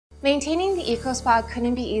Maintaining the Eco Spa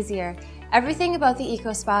couldn't be easier. Everything about the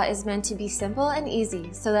Eco Spa is meant to be simple and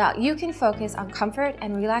easy so that you can focus on comfort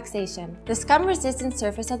and relaxation. The scum-resistant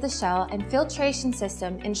surface of the shell and filtration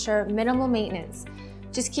system ensure minimal maintenance.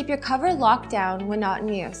 Just keep your cover locked down when not in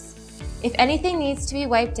use. If anything needs to be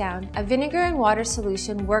wiped down, a vinegar and water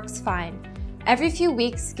solution works fine. Every few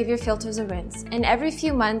weeks, give your filters a rinse, and every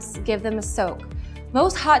few months, give them a soak.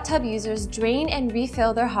 Most hot tub users drain and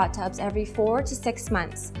refill their hot tubs every 4 to 6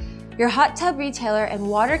 months. Your hot tub retailer and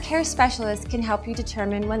water care specialist can help you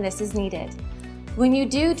determine when this is needed. When you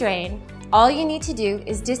do drain, all you need to do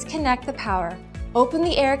is disconnect the power, open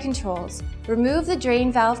the air controls, remove the drain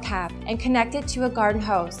valve cap, and connect it to a garden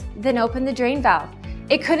hose, then open the drain valve.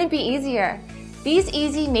 It couldn't be easier. These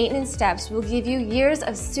easy maintenance steps will give you years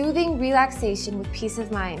of soothing relaxation with peace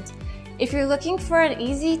of mind. If you're looking for an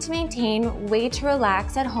easy-to-maintain way to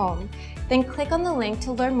relax at home, then click on the link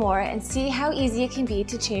to learn more and see how easy it can be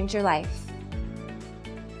to change your life.